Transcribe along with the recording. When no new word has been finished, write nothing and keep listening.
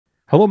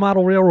Hello,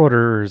 Model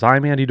Railroaders.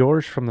 I'm Andy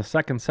Dorsch from the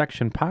Second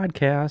Section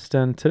Podcast,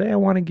 and today I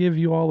want to give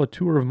you all a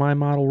tour of my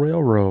model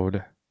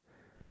railroad.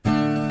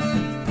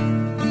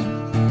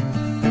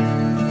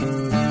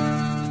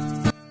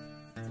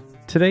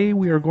 Today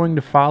we are going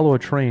to follow a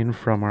train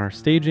from our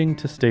staging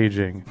to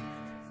staging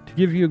to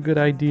give you a good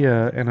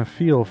idea and a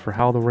feel for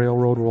how the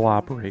railroad will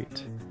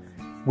operate.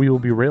 We will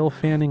be rail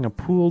fanning a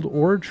pooled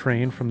ore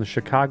train from the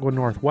Chicago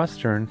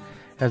Northwestern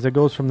as it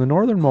goes from the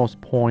northernmost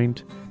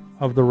point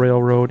of the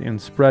railroad in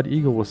Spread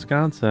Eagle,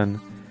 Wisconsin,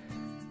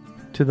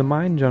 to the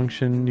mine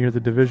junction near the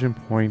division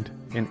point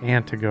in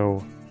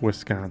Antigo,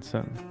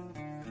 Wisconsin.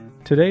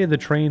 Today, the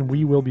train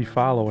we will be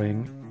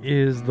following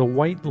is the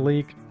White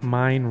Lake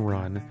Mine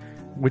Run,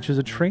 which is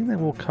a train that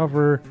will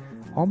cover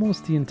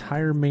almost the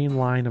entire main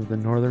line of the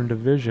northern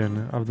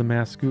division of the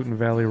Mascoutin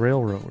Valley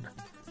Railroad.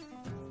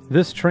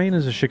 This train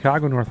is a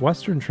Chicago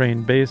Northwestern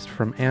train based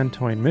from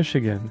Antoine,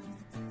 Michigan,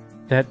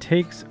 that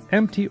takes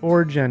empty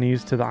ore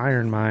jennies to the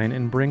iron mine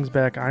and brings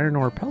back iron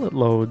ore pellet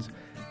loads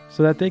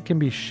so that they can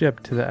be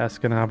shipped to the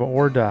Escanaba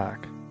ore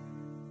dock.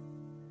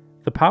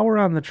 The power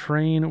on the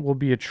train will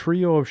be a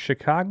trio of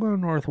Chicago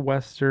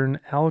Northwestern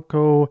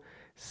Alco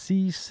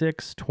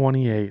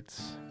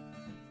C628s.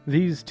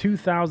 These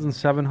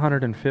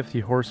 2,750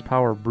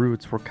 horsepower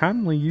brutes were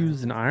commonly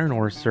used in iron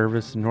ore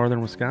service in northern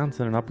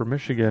Wisconsin and upper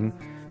Michigan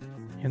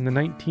in the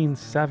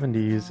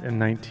 1970s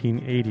and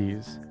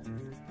 1980s.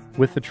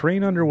 With the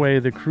train underway,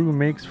 the crew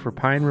makes for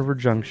Pine River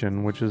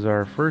Junction, which is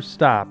our first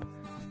stop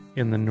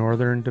in the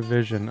northern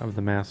division of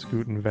the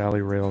Mascoutin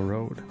Valley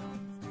Railroad.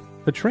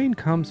 The train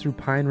comes through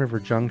Pine River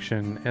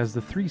Junction as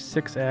the three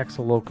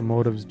six-axle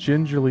locomotives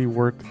gingerly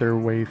work their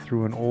way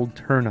through an old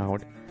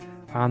turnout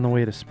on the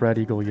way to Spread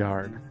Eagle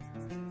Yard.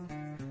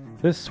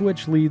 This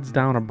switch leads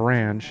down a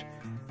branch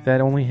that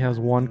only has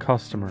one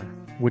customer,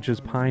 which is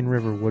Pine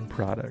River Wood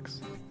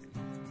Products.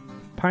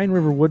 Pine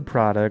River Wood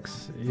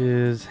Products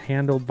is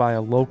handled by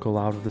a local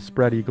out of the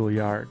Spread Eagle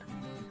Yard.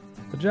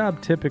 The job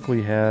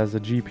typically has a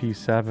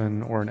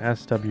GP7 or an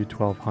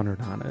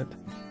SW1200 on it.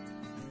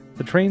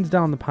 The trains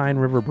down the Pine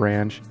River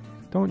branch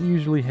don't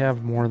usually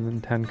have more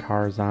than 10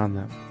 cars on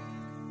them.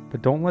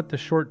 But don't let the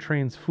short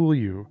trains fool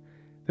you.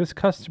 This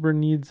customer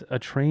needs a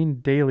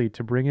train daily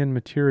to bring in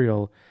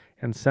material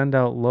and send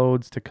out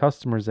loads to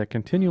customers that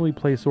continually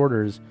place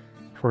orders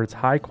for its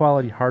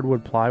high-quality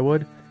hardwood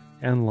plywood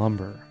and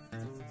lumber.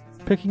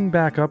 Picking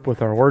back up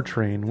with our ore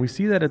train, we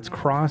see that it's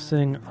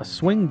crossing a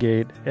swing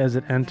gate as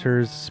it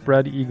enters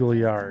Spread Eagle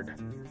Yard.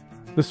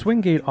 The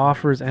swing gate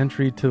offers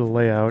entry to the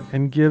layout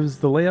and gives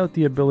the layout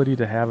the ability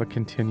to have a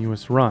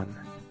continuous run.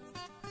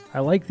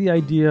 I like the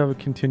idea of a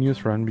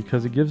continuous run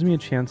because it gives me a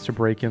chance to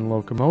break in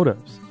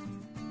locomotives.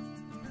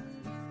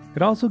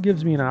 It also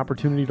gives me an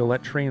opportunity to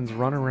let trains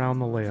run around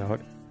the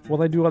layout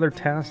while I do other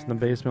tasks in the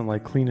basement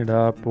like clean it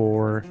up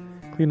or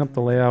clean up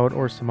the layout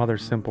or some other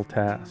simple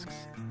tasks.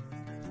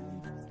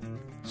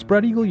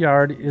 Spread Eagle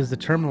Yard is the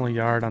terminal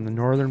yard on the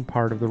northern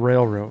part of the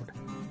railroad.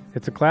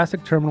 It's a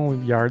classic terminal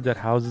yard that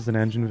houses an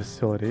engine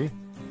facility,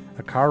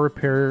 a car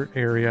repair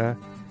area,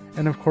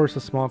 and of course a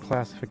small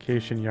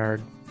classification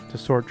yard to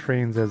sort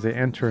trains as they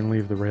enter and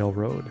leave the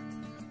railroad.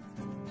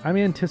 I'm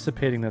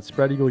anticipating that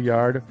Spread Eagle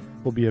Yard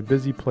will be a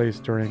busy place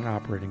during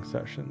operating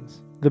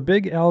sessions. The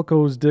big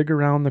Alcos dig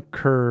around the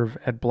curve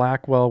at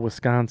Blackwell,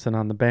 Wisconsin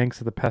on the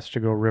banks of the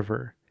Peshtigo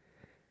River.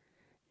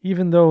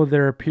 Even though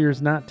there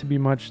appears not to be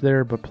much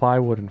there but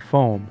plywood and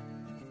foam,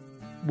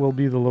 will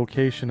be the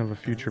location of a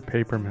future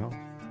paper mill.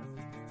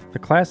 The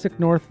classic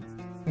North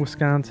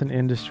Wisconsin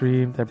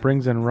industry that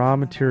brings in raw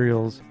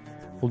materials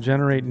will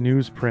generate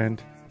newsprint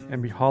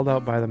and be hauled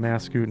out by the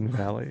Mascoutin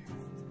Valley.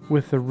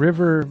 With the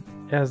river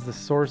as the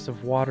source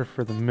of water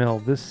for the mill,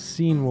 this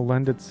scene will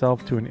lend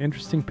itself to an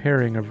interesting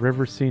pairing of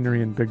river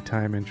scenery and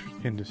big-time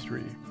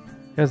industry.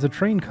 As the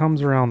train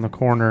comes around the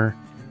corner,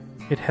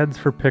 it heads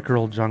for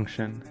Pickerel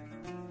Junction.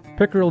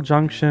 Pickerel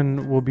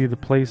Junction will be the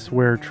place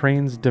where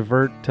trains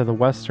divert to the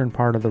western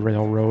part of the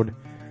railroad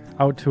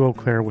out to Eau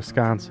Claire,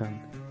 Wisconsin.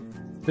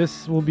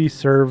 This will be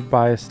served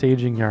by a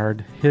staging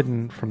yard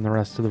hidden from the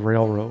rest of the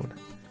railroad.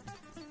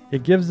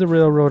 It gives the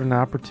railroad an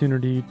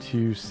opportunity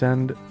to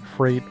send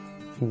freight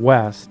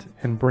west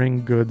and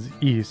bring goods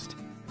east.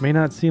 It may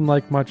not seem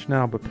like much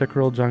now, but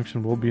Pickerel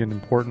Junction will be an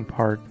important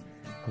part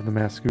of the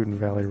Mascoutin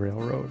Valley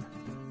Railroad.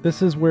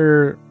 This is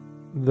where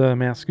the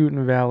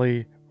Mascoutin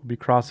Valley will be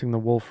crossing the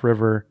Wolf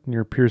River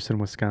near Pearson,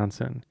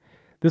 Wisconsin.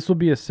 This will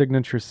be a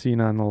signature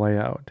scene on the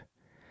layout.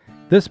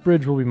 This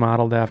bridge will be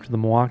modeled after the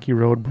Milwaukee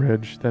Road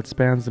Bridge that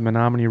spans the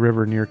Menominee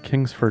River near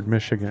Kingsford,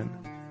 Michigan.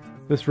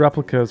 This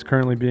replica is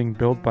currently being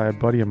built by a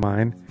buddy of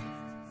mine,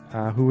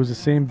 who was the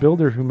same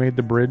builder who made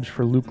the bridge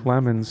for Luke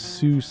Lemon's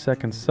Sioux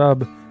Second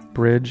Sub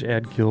Bridge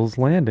at Gill's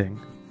Landing.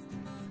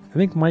 I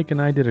think Mike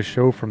and I did a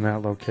show from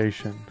that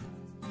location.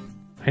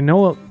 I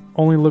know it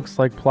only looks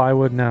like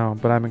plywood now,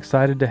 but I'm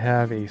excited to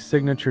have a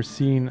signature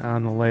scene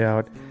on the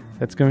layout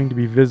that's going to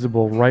be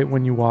visible right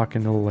when you walk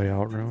into the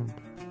layout room.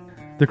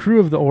 The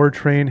crew of the ore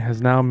train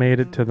has now made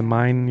it to the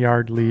mine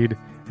yard lead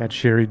at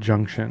Sherry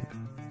Junction.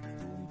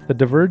 The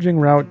diverging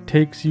route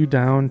takes you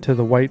down to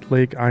the White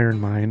Lake Iron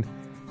Mine,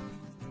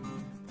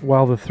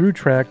 while the through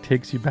track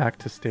takes you back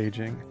to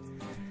staging.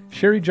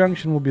 Sherry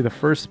Junction will be the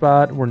first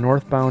spot where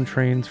northbound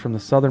trains from the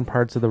southern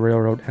parts of the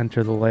railroad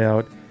enter the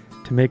layout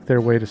to make their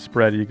way to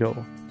Spread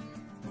Eagle.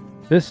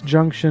 This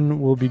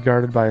junction will be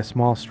guarded by a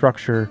small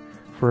structure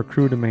for a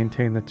crew to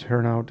maintain the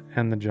turnout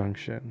and the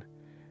junction.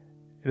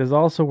 It is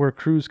also where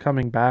crews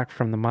coming back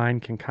from the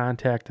mine can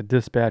contact a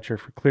dispatcher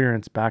for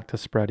clearance back to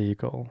Spread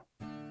Eagle.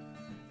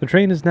 The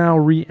train has now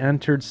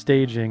re-entered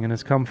staging and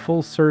has come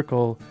full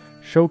circle,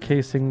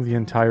 showcasing the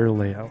entire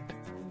layout.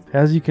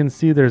 As you can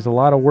see, there's a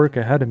lot of work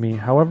ahead of me.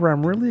 However,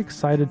 I'm really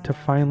excited to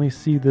finally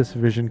see this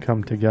vision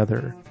come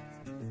together.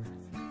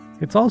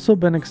 It's also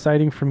been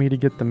exciting for me to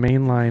get the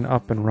main line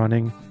up and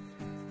running,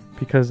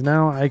 because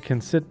now I can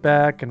sit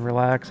back and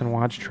relax and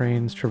watch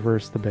trains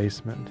traverse the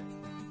basement.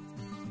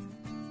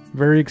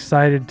 Very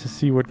excited to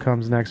see what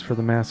comes next for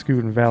the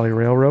Mascoutin Valley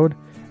Railroad,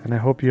 and I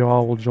hope you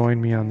all will join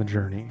me on the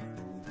journey.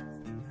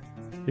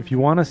 If you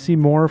want to see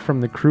more from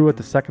the crew at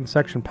the Second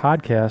Section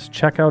podcast,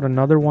 check out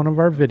another one of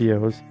our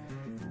videos.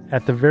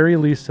 At the very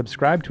least,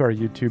 subscribe to our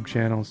YouTube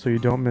channel so you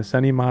don't miss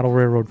any model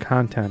railroad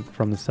content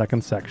from the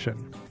Second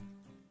Section.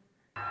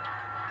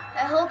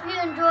 I hope you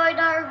enjoyed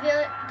our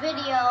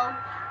video.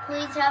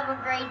 Please have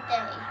a great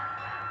day.